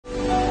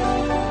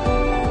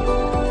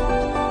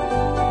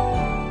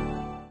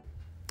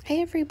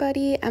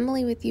everybody,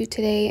 Emily with you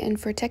today, and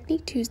for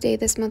Technique Tuesday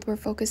this month we're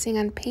focusing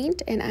on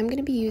paint, and I'm going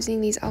to be using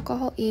these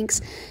alcohol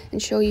inks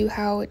and show you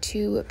how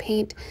to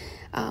paint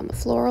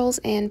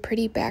florals and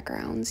pretty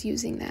backgrounds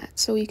using that.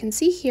 So you can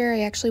see here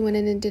I actually went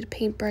in and did a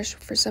paintbrush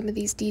for some of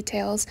these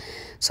details,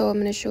 so I'm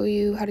going to show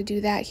you how to do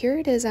that. Here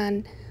it is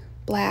on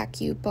black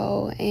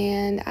Yupo,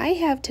 and I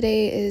have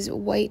today is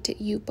white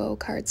Yupo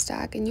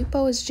cardstock, and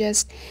Yupo is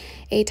just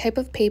a type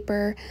of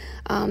paper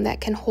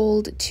that can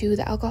hold to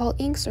the alcohol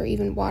inks or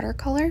even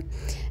watercolor.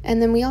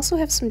 And then we also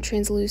have some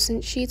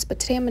translucent sheets, but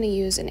today I'm going to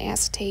use an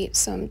acetate,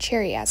 some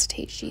cherry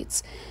acetate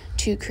sheets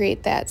to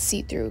create that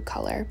see-through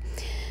color.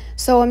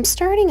 So I'm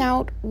starting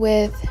out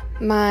with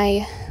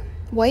my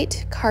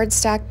white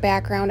cardstock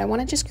background. I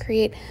want to just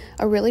create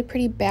a really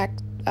pretty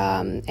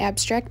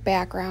abstract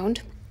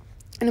background.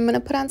 And I'm going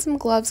to put on some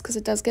gloves because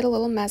it does get a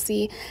little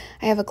messy.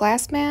 I have a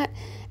glass mat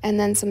and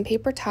then some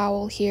paper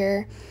towel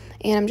here.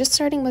 And I'm just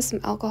starting with some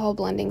alcohol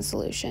blending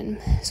solution.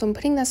 So I'm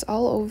putting this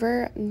all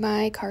over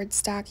my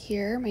cardstock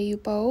here, my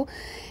Yupo,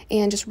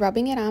 and just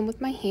rubbing it on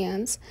with my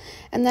hands.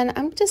 And then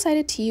I'm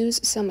decided to use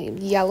some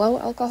yellow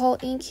alcohol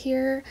ink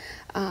here.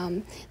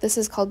 This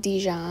is called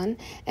Dijon,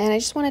 and I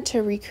just wanted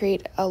to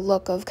recreate a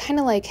look of kind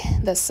of like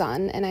the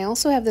sun. And I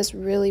also have this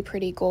really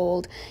pretty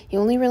gold. You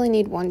only really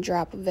need one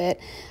drop of it.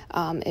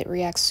 It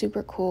reacts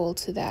super cool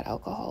to that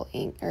alcohol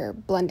ink or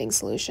blending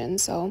solution.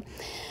 So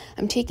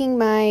I'm taking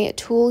my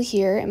tool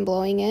here and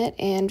blowing it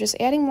and just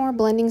adding more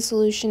blending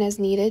solution as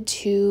needed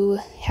to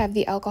have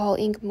the alcohol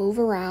ink move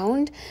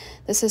around.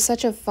 This is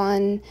such a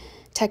fun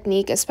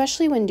technique,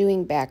 especially when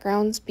doing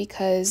backgrounds,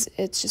 because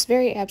it's just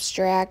very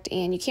abstract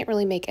and you can't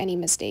really make any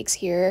mistakes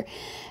here,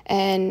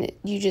 and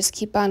you just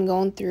keep on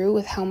going through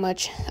with how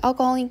much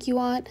alcohol ink you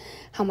want,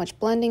 how much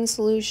blending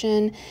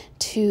solution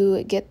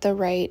to get the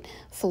right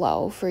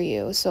flow for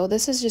you. So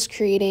this is just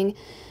creating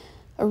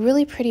a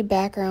really pretty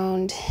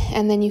background,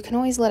 and then you can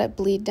always let it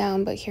bleed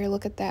down, but here,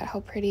 look at that,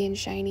 how pretty and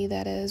shiny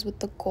that is with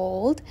the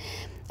gold.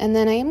 And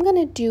then I am going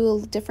to do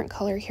a different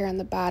color here on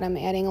the bottom,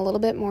 adding a little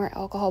bit more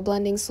alcohol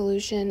blending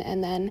solution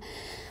and then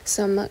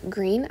some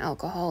green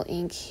alcohol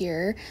ink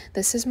here.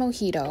 This is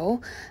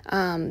Mojito.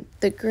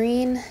 The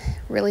green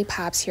really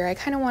pops here. I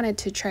kind of wanted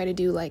to try to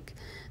do like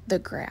the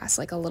grass,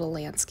 like a little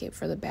landscape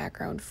for the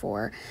background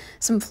for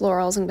some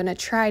florals I'm going to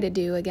try to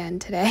do again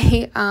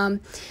today.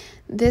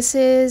 This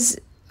is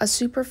a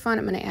super fun,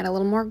 I'm going to add a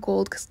little more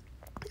gold because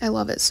I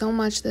love it so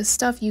much. This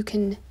stuff you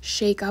can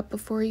shake up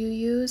before you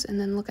use, and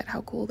then look at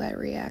how cool that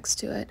reacts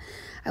to it.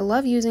 I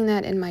love using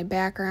that in my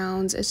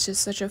backgrounds. It's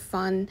just such a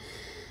fun,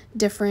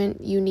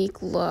 different,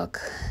 unique look.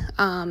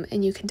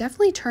 And you can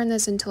definitely turn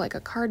this into like a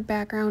card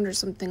background or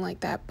something like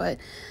that, but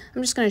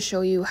I'm just going to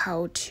show you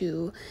how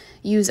to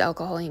use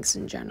alcohol inks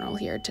in general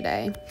here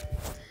today.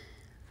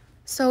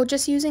 So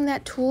just using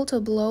that tool to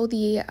blow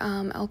the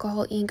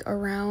alcohol ink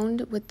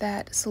around with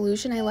that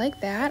solution, I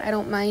like that. I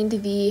don't mind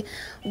the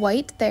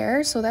white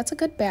there, so that's a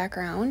good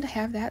background.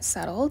 Have that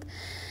settled.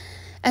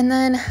 And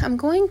then I'm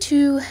going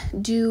to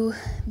do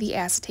the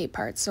acetate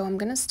part. So I'm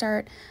going to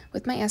start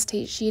with my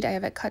acetate sheet. I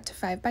have it cut to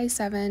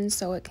 5x7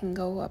 so it can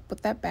go up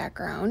with that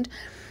background.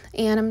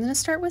 And I'm going to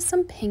start with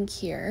some pink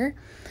here.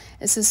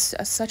 This is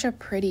such a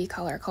pretty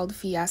color called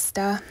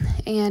Fiesta,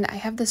 and I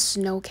have the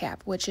Snow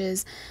Cap, which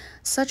is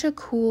such a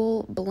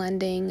cool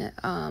blending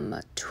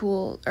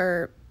tool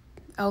or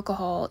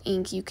alcohol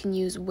ink you can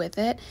use with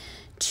it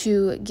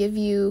to give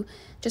you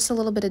just a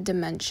little bit of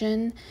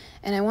dimension.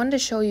 And I wanted to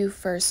show you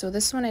first, so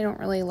this one I don't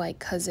really like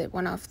because it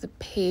went off the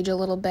page a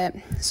little bit.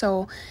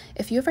 So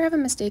if you ever have a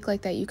mistake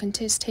like that, you can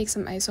just take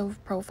some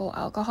isopropyl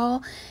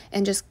alcohol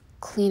and just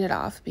clean it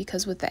off,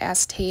 because with the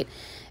acetate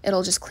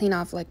it'll just clean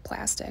off like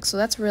plastic. So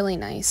that's really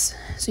nice.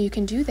 So you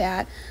can do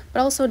that, but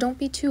also don't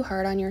be too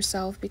hard on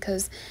yourself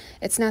because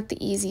it's not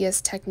the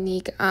easiest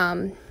technique.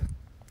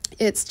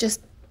 It's just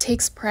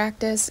takes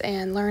practice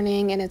and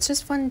learning, and it's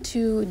just fun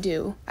to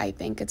do. I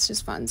think it's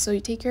just fun. So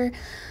you take your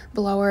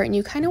blower and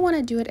you kind of want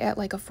to do it at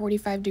like a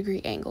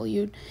 45-degree angle.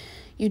 You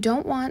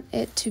don't want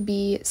it to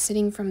be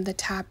sitting from the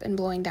top and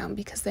blowing down,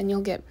 because then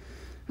you'll get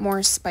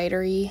more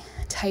spidery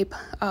type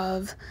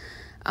of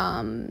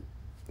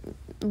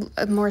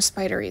a more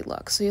spidery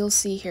look. So you'll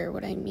see here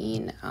what I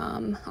mean.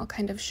 I'll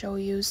kind of show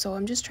you. So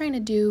I'm just trying to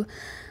do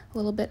a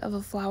little bit of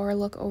a flower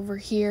look over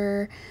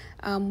here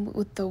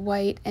with the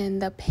white and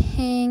the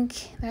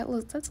pink.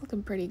 That's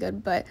looking pretty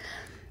good, but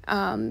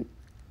there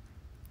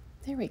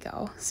we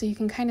go. So you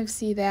can kind of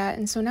see that.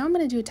 And so now I'm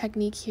going to do a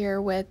technique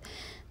here with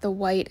the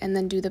white and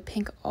then do the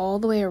pink all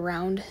the way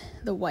around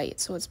the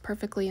white so it's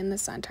perfectly in the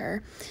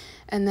center.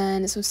 And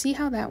then, so see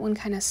how that one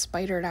kind of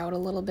spidered out a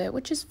little bit,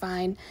 which is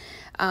fine.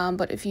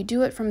 But if you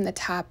do it from the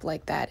top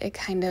like that, it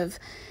kind of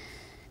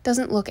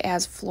doesn't look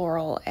as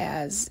floral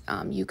as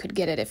you could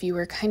get it if you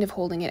were kind of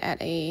holding it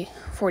at a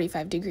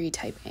 45-degree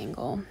type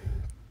angle.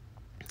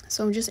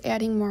 So I'm just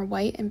adding more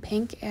white and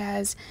pink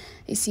as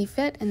I see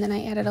fit, and then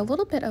I added a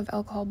little bit of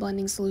alcohol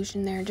blending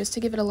solution there just to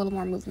give it a little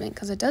more movement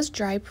because it does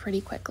dry pretty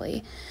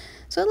quickly.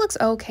 So it looks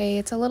okay.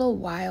 It's a little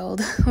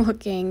wild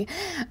looking.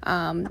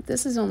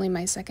 This is only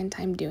my second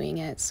time doing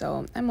it,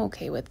 so I'm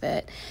okay with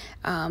it.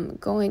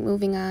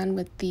 Moving on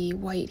with the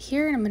white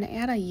here, and I'm going to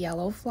add a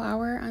yellow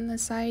flower on the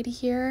side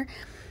here.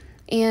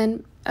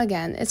 And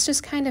again, it's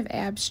just kind of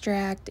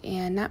abstract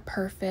and not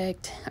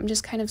perfect. I'm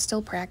just kind of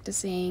still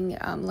practicing,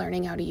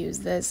 learning how to use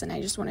this, and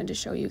I just wanted to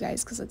show you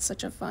guys because it's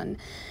such a fun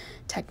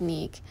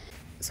technique.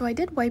 So I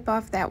did wipe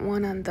off that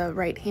one on the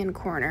right hand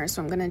corner,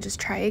 so I'm going to just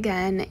try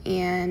again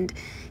and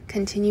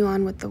continue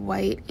on with the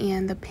white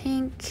and the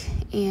pink,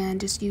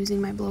 and just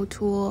using my blow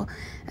tool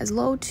as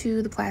low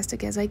to the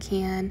plastic as I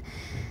can,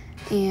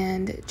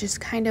 and just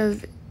kind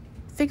of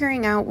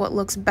figuring out what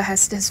looks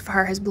best as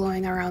far as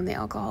blowing around the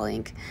alcohol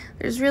ink.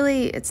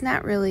 It's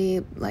not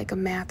really like a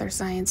math or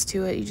science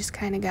to it. You just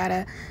kind of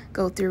gotta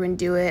go through and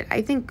do it.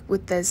 I think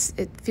with this,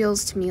 it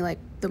feels to me like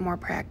the more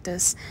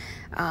practice,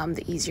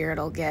 the easier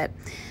it'll get.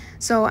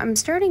 So I'm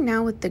starting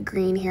now with the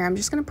green here. I'm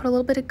just going to put a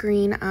little bit of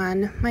green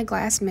on my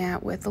glass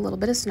mat with a little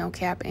bit of snow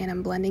cap, and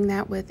I'm blending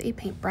that with a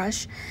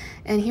paintbrush.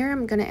 And here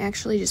I'm going to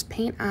actually just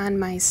paint on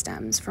my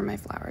stems for my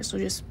flowers. So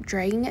just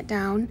dragging it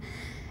down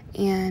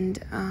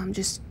and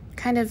just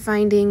kind of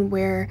finding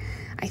where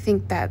I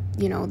think that,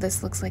 you know,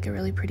 this looks like a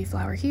really pretty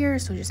flower here.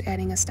 So just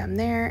adding a stem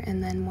there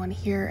and then one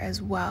here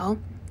as well.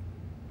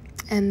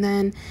 And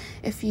then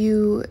if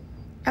you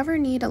ever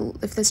need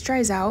if this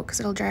dries out, because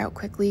it'll dry out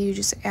quickly, you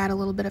just add a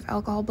little bit of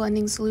alcohol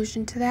blending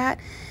solution to that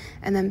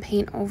and then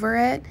paint over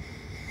it.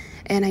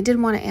 And I did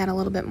want to add a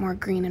little bit more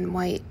green and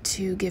white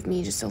to give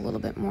me just a little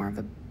bit more of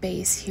a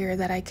base here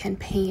that I can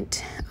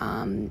paint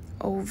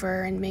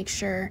over and make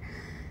sure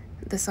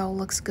this all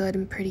looks good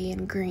and pretty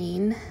and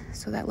green.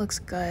 So that looks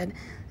good.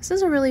 This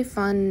is a really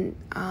fun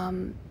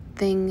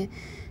thing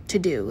to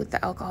do with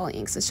the alcohol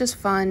inks. It's just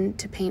fun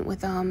to paint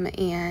with them,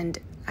 and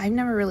I've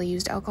never really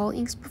used alcohol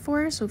inks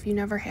before, so if you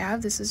never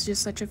have, this is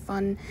just such a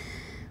fun,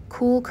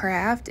 cool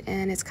craft,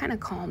 and it's kind of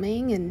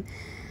calming, and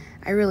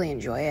I really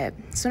enjoy it.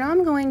 So now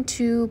I'm going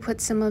to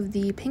put some of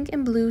the pink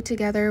and blue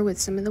together with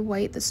some of the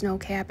white, the snow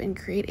cap, and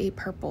create a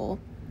purple.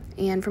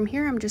 And from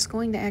here, I'm just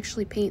going to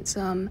actually paint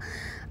some,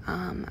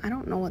 I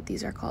don't know what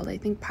these are called, I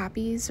think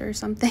poppies or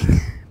something.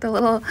 The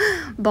little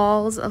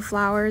balls of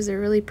flowers are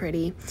really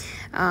pretty.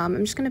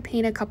 I'm just going to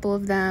paint a couple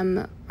of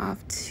them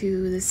off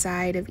to the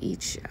side of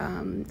each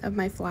of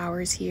my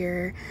flowers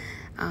here,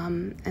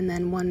 and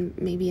then one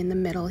maybe in the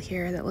middle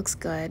here that looks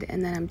good.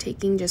 And then I'm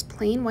taking just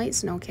plain white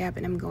snow cap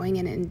and I'm going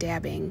in and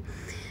dabbing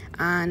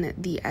on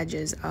the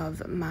edges of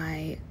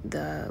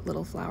the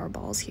little flower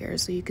balls here.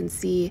 So you can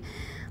see,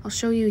 I'll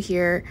show you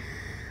here,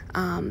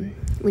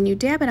 when you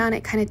dab it on,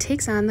 it kind of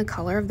takes on the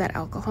color of that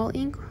alcohol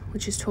ink,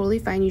 which is totally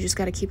fine. You just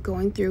got to keep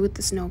going through with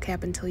the snow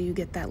cap until you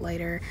get that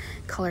lighter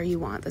color you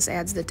want. This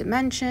adds the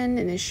dimension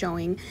and is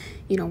showing,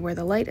 you know, where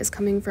the light is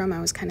coming from. I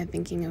was kind of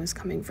thinking it was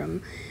coming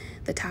from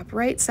the top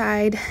right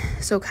side,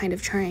 so kind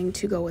of trying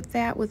to go with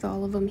that with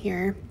all of them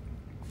here,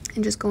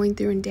 and just going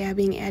through and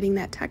dabbing, adding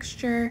that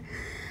texture,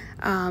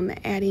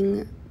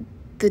 adding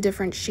the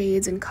different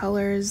shades and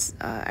colors.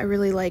 I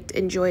really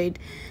enjoyed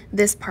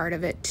this part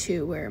of it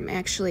too, where I'm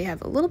actually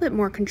have a little bit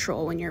more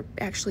control when you're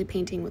actually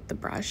painting with the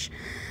brush.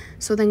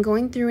 So then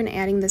going through and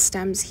adding the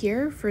stems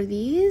here for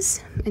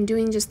these and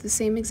doing just the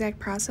same exact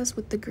process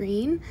with the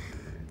green.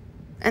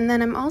 And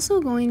then I'm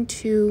also going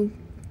to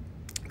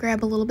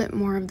grab a little bit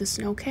more of the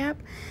snow cap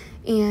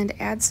and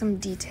add some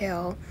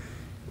detail,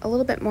 a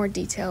little bit more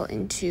detail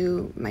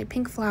into my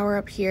pink flower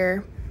up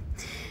here,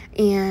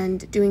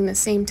 and doing the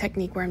same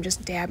technique where I'm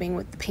just dabbing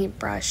with the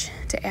paintbrush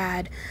to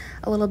add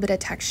a little bit of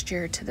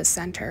texture to the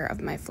center of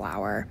my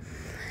flower.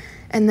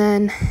 And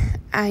then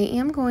I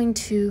am going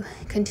to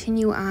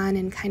continue on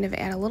and kind of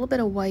add a little bit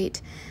of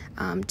white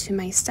to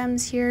my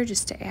stems here,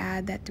 just to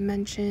add that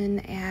dimension,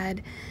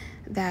 add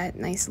that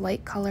nice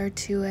light color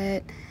to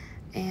it.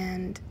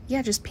 And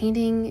yeah, just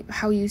painting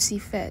how you see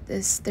fit.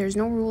 There's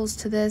no rules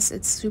to this.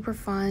 It's super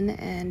fun,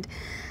 and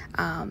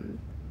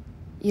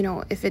you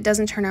know, if it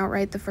doesn't turn out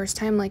right the first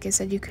time, like I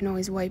said, you can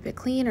always wipe it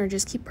clean or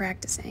just keep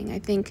practicing. I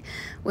think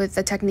with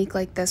a technique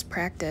like this,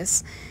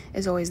 practice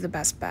is always the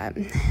best bet.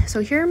 So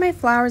here are my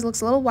flowers.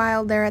 Looks a little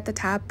wild there at the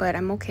top, but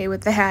I'm okay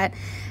with that.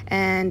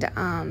 And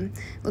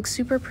looks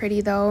super pretty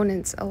though, and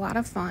it's a lot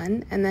of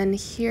fun. And then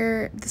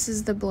here, this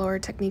is the blower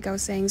technique I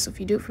was saying. So if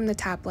you do it from the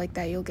top like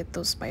that, you'll get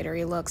those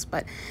spidery looks.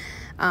 But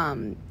I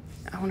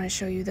want to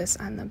show you this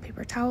on the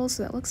paper towel,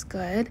 so that looks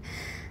good.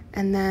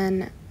 And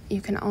then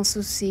you can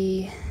also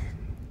see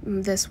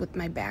this with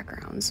my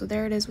background. So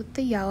there it is with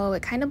the yellow.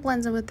 It kind of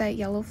blends in with that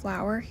yellow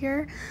flower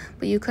here,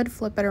 but you could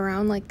flip it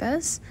around like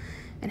this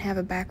and have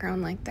a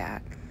background like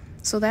that.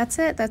 So that's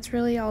it. That's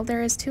really all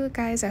there is to it,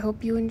 guys. I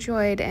hope you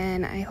enjoyed,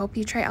 and I hope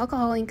you try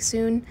alcohol ink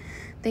soon.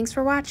 Thanks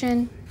for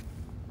watching.